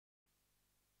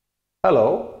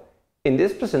Hello! In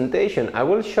this presentation I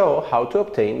will show how to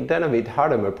obtain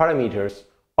Denavit-Hartenberg parameters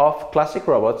of classic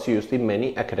robots used in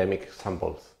many academic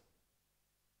examples.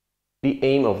 The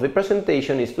aim of the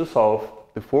presentation is to solve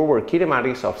the forward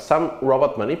kinematics of some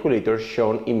robot manipulators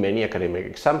shown in many academic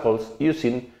examples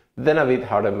using the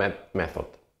Denavit-Hartenberg method.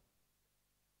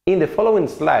 In the following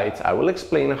slides I will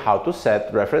explain how to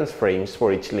set reference frames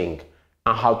for each link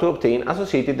and how to obtain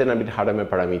associated Denavit-Hartenberg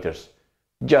parameters.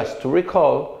 Just to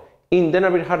recall, in the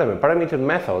Denavit-Hartenberg parameter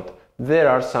method, there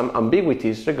are some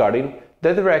ambiguities regarding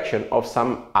the direction of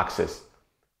some axes,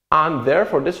 and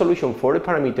therefore the solution for the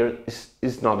parameter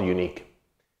is not unique,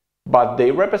 but they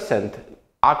represent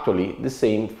actually the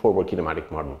same forward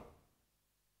kinematic model.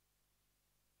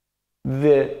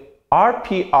 The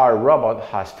RRR robot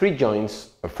has three joints: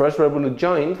 a first revolute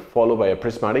joint, followed by a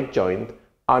prismatic joint,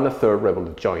 and a third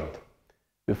revolute joint.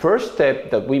 The first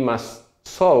step that we must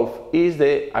solve is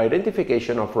the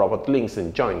identification of robot links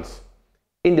and joints.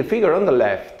 In the figure on the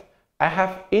left, I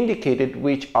have indicated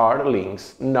which are the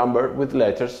links numbered with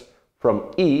letters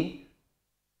from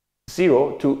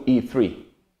E0 to E3,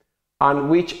 and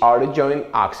which are the joint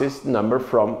axes numbered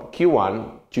from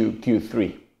Q1 to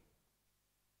Q3.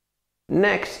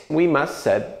 Next, we must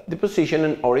set the position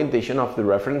and orientation of the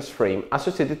reference frame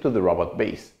associated to the robot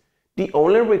base. The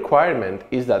only requirement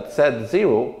is that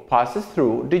Z0 passes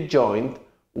through the joint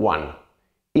 1.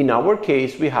 In our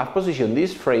case, we have positioned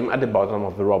this frame at the bottom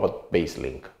of the robot base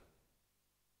link.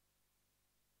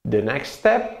 The next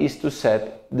step is to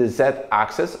set the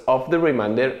Z-axis of the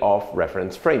remainder of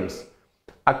reference frames.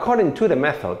 According to the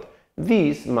method,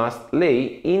 these must lay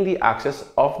in the axis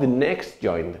of the next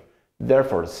joint.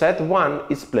 Therefore,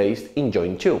 Z1 is placed in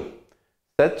joint 2,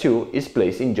 Z2 is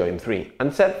placed in joint 3,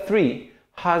 and Z3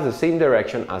 has the same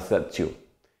direction as Z2,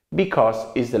 because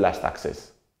it's the last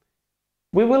axis.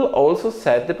 We will also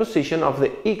set the position of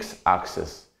the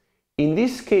x-axis. In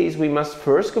this case, we must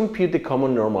first compute the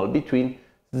common normal between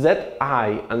Zi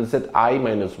and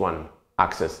Zi-1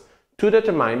 axis to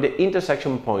determine the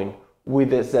intersection point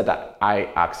with the Zi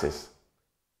axis.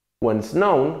 Once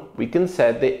known, we can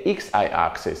set the xi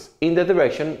axis in the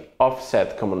direction of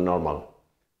Z common normal,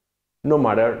 no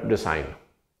matter the sign.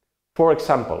 For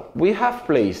example, we have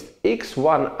placed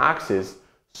x1 axis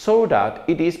so that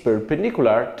it is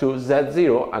perpendicular to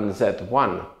Z0 and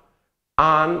Z1,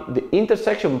 and the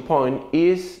intersection point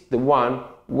is the one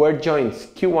where joints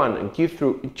Q1 and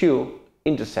Q2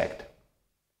 intersect.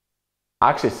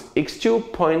 Axis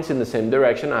x2 points in the same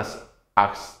direction as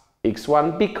axis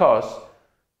x1 because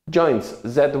joints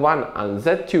Z1 and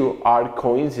Z2 are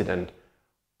coincident,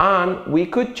 and we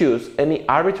could choose any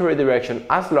arbitrary direction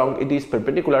as long as it is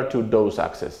perpendicular to those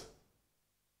axes.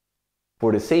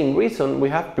 For the same reason, we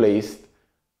have placed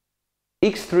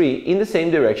x3 in the same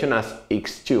direction as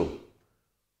x2.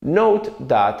 Note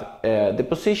that the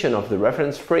position of the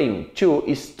reference frame 2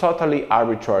 is totally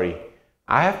arbitrary.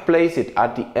 I have placed it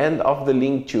at the end of the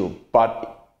link 2,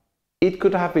 but it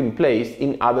could have been placed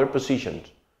in other positions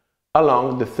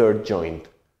along the third joint.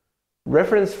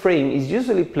 Reference frame is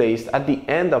usually placed at the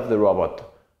end of the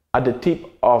robot, at the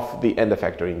tip of the end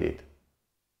effector indeed.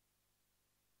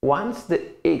 Once the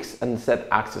X and Z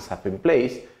axes have been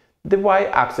placed, the Y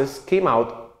axis came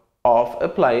out of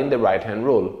applying the right-hand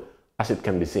rule, as it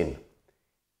can be seen.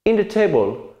 In the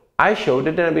table, I show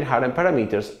the Denavit-Hartenberg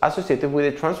parameters associated with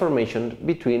the transformation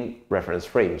between reference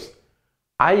frames.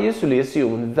 I usually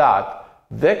assume that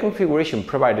the configuration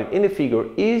provided in the figure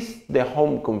is the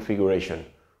home configuration,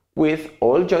 with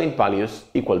all joint values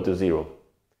equal to 0.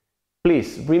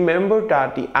 Please remember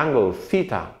that the angle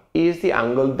theta is the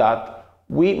angle that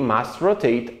we must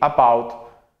rotate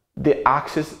about the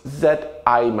axis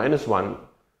Zi-1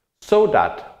 so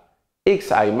that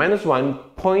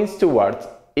xi-1 points towards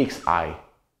xi.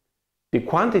 The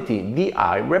quantity di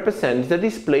represents the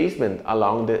displacement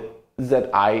along the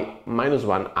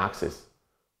Zi-1 axis,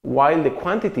 while the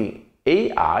quantity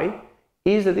ai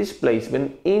is the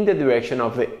displacement in the direction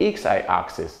of the xi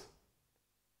axis.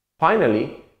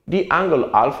 Finally, the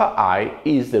angle alpha I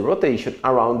is the rotation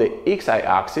around the xi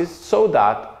axis so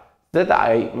that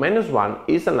Zi-1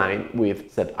 is aligned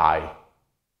with Zi.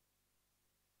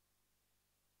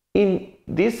 In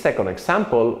this second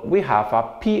example, we have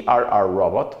a PRR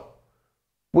robot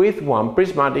with one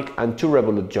prismatic and two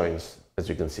revolute joints, as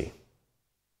you can see.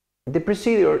 The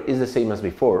procedure is the same as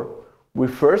before. We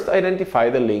first identify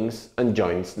the links and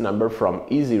joints numbered from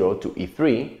E0 to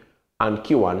E3 and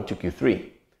Q1 to Q3,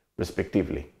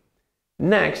 respectively.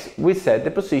 Next, we set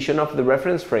the position of the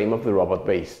reference frame of the robot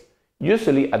base,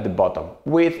 usually at the bottom,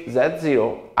 with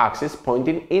Z0 axis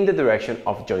pointing in the direction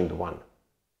of joint 1.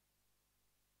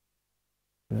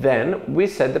 Then we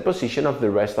set the position of the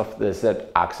rest of the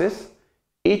z-axis,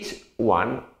 each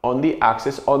one on the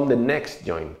axis on the next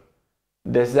joint.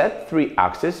 The z3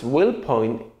 axis will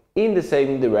point in the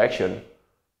same direction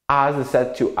as the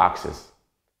z2 axis.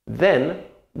 Then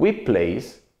we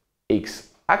place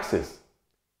x-axis.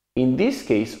 In this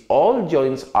case, all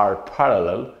joints are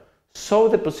parallel, so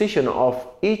the position of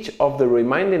each of the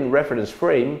remaining reference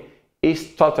frame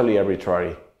is totally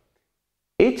arbitrary.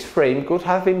 Each frame could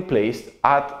have been placed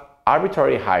at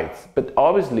arbitrary heights, but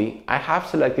obviously I have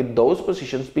selected those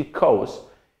positions because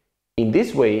in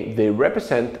this way they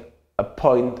represent a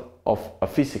point of a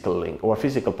physical link or a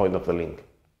physical point of the link.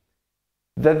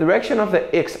 The direction of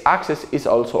the x-axis is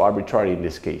also arbitrary in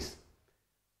this case.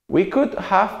 We could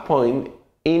have points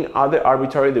in other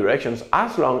arbitrary directions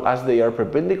as long as they are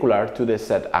perpendicular to the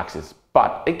z-axis,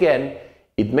 but again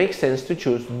it makes sense to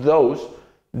choose those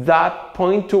that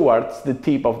point towards the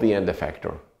tip of the end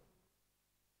effector.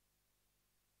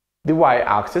 The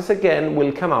y-axis again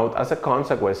will come out as a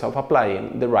consequence of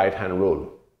applying the right-hand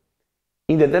rule.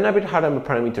 In the Denavit-Hartenberg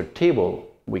parameter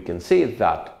table, we can see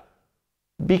that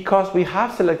because we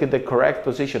have selected the correct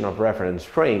position of reference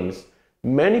frames,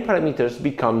 many parameters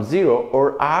become zero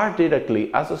or are directly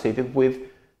associated with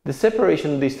the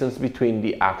separation distance between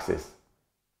the axes.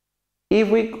 If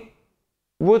we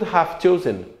would have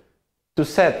chosen to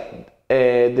set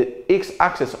the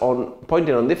x-axis on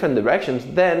pointing on different directions,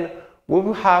 then we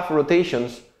will have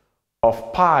rotations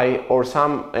of pi or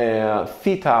some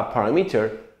theta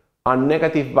parameter and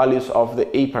negative values of the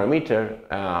a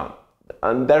parameter,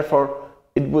 and therefore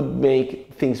it would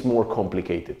make things more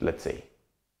complicated, let's say.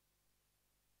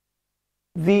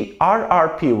 The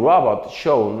RRP robot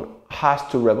shown has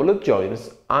two revolute joints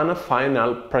and a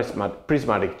final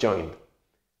prismatic joint.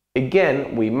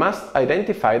 Again, we must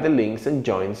identify the links and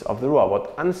joints of the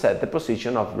robot and set the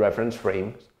position of reference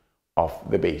frames of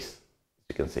the base, as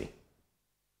you can see.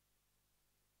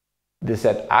 The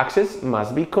z-axis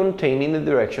must be contained in the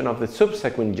direction of the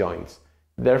subsequent joints.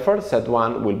 Therefore,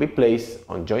 z1 will be placed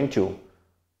on joint 2,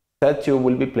 z2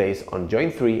 will be placed on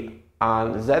joint 3,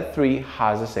 and z3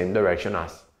 has the same direction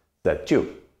as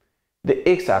z2. The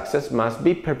x-axis must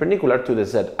be perpendicular to the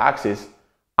z-axis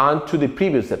and to the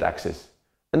previous z-axis,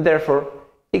 and therefore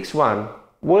x1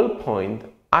 will point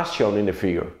as shown in the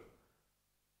figure,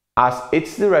 as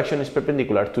its direction is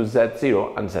perpendicular to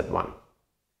z0 and z1.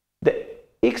 The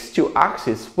x2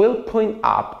 axis will point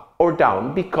up or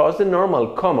down because the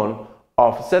normal common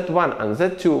of z1 and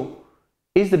z2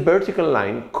 is the vertical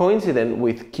line coincident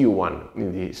with q1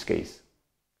 in this case.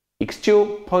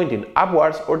 x2 pointing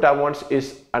upwards or downwards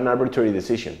is an arbitrary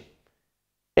decision.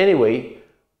 Anyway,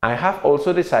 I have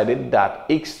also decided that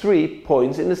x3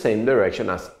 points in the same direction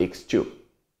as x2.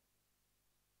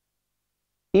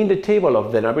 In the table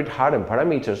of the Denavit-Hartenberg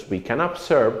parameters, we can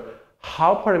observe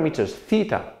how parameters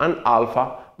theta and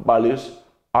alpha values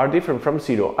are different from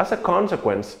 0 as a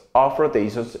consequence of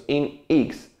rotations in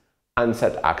x and z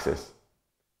axis.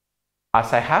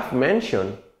 As I have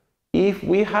mentioned, if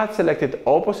we had selected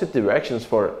opposite directions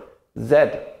for z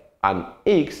and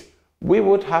x, we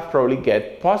would have probably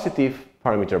get positive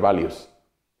parameter values,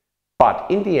 but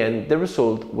in the end the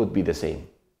result would be the same.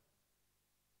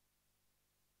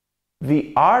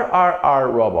 The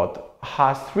RRR robot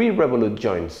has 3 revolute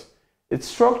joints. Its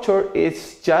structure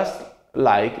is just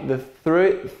like the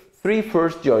three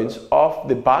first joints of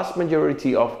the vast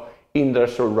majority of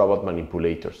industrial robot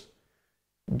manipulators.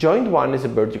 Joint 1 is a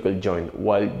vertical joint,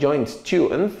 while joints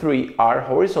 2 and 3 are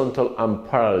horizontal and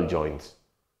parallel joints.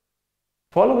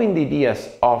 Following the ideas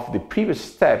of the previous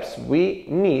steps, we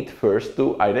need first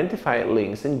to identify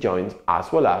links and joints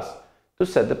as well as to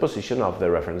set the position of the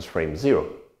reference frame 0.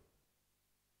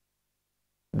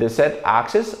 The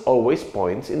z-axis always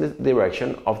points in the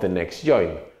direction of the next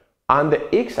joint, and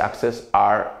the x-axis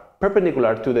are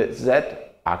perpendicular to the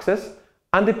z-axis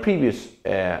and the previous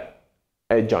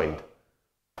joint.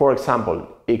 For example,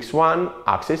 x1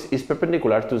 axis is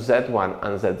perpendicular to z1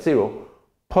 and z0,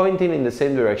 pointing in the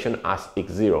same direction as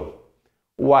x0,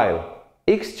 while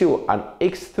x2 and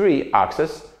x3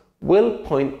 axes will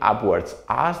point upwards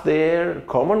as their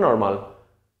common normal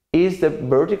is the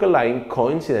vertical line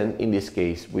coincident in this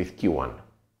case with q1.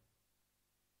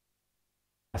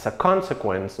 As a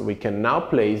consequence, we can now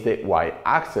place the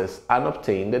y-axis and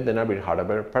obtain the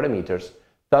Denavit-Hartenberg parameters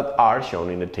that are shown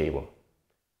in the table.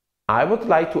 I would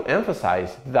like to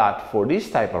emphasize that for this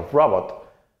type of robot,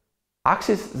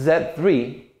 axis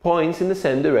Z3 points in the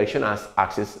same direction as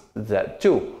axis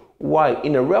Z2, while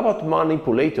in a robot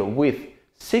manipulator with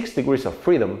 6 degrees of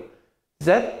freedom,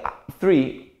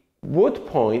 Z3 would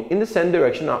point in the same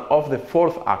direction of the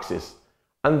 4th axis,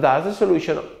 and thus the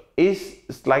solution is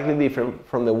slightly different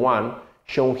from the one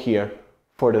shown here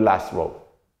for the last row.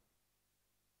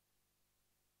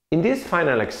 In this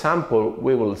final example,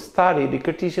 we will study the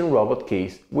Cartesian robot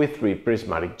case with 3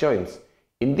 prismatic joints.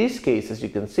 In this case, as you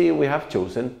can see, we have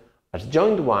chosen as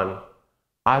joint 1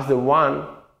 as the one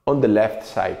on the left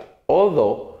side,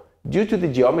 although due to the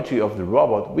geometry of the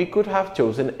robot, we could have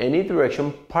chosen any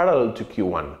direction parallel to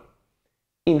Q1.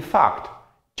 In fact,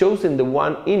 choosing the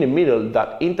one in the middle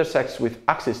that intersects with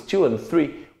axes 2 and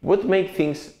 3 would make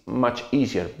things much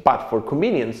easier, but for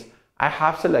convenience, I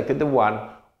have selected the one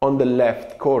on the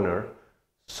left corner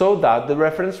so that the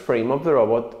reference frame of the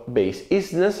robot base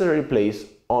is necessarily placed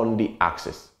on the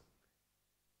axis.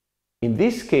 In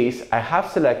this case, I have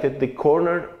selected the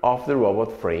corner of the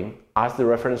robot frame as the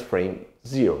reference frame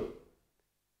 0.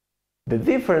 The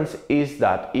difference is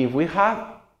that if we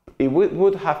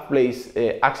would have placed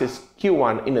axis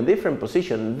Q1 in a different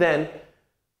position, then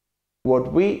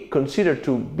what we consider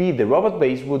to be the robot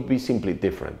base would be simply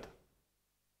different.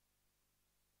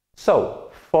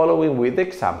 So, following with the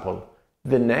example,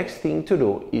 the next thing to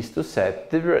do is to set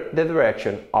the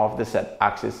direction of the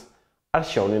z-axis as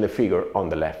shown in the figure on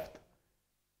the left.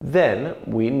 Then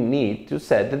we need to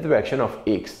set the direction of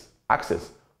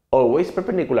x-axis, always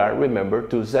perpendicular, remember,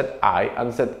 to zi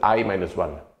and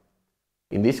zi-1.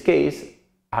 In this case,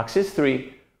 axis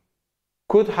 3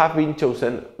 could have been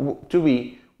chosen to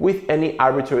be with any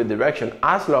arbitrary direction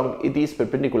as long as it is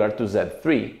perpendicular to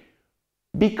z3,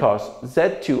 because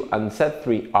z2 and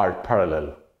z3 are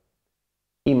parallel.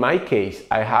 In my case,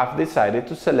 I have decided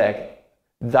to select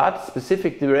that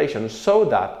specific direction so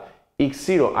that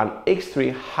x0 and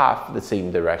x3 have the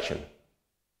same direction.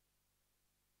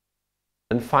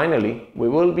 And finally, we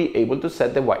will be able to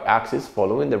set the y-axis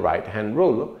following the right-hand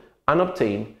rule and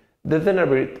obtain the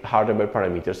Denavit-Hartenberg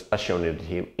parameters as shown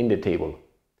in the table.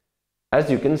 As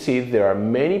you can see, there are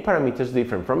many parameters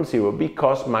different from 0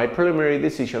 because my preliminary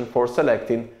decision for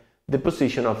selecting the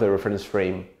position of the reference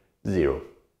frame 0.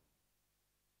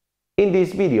 In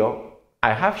this video,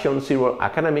 I have shown several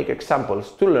academic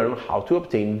examples to learn how to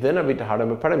obtain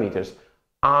Denavit-Hartenberg parameters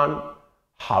and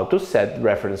how to set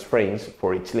reference frames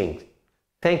for each link.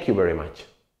 Thank you very much.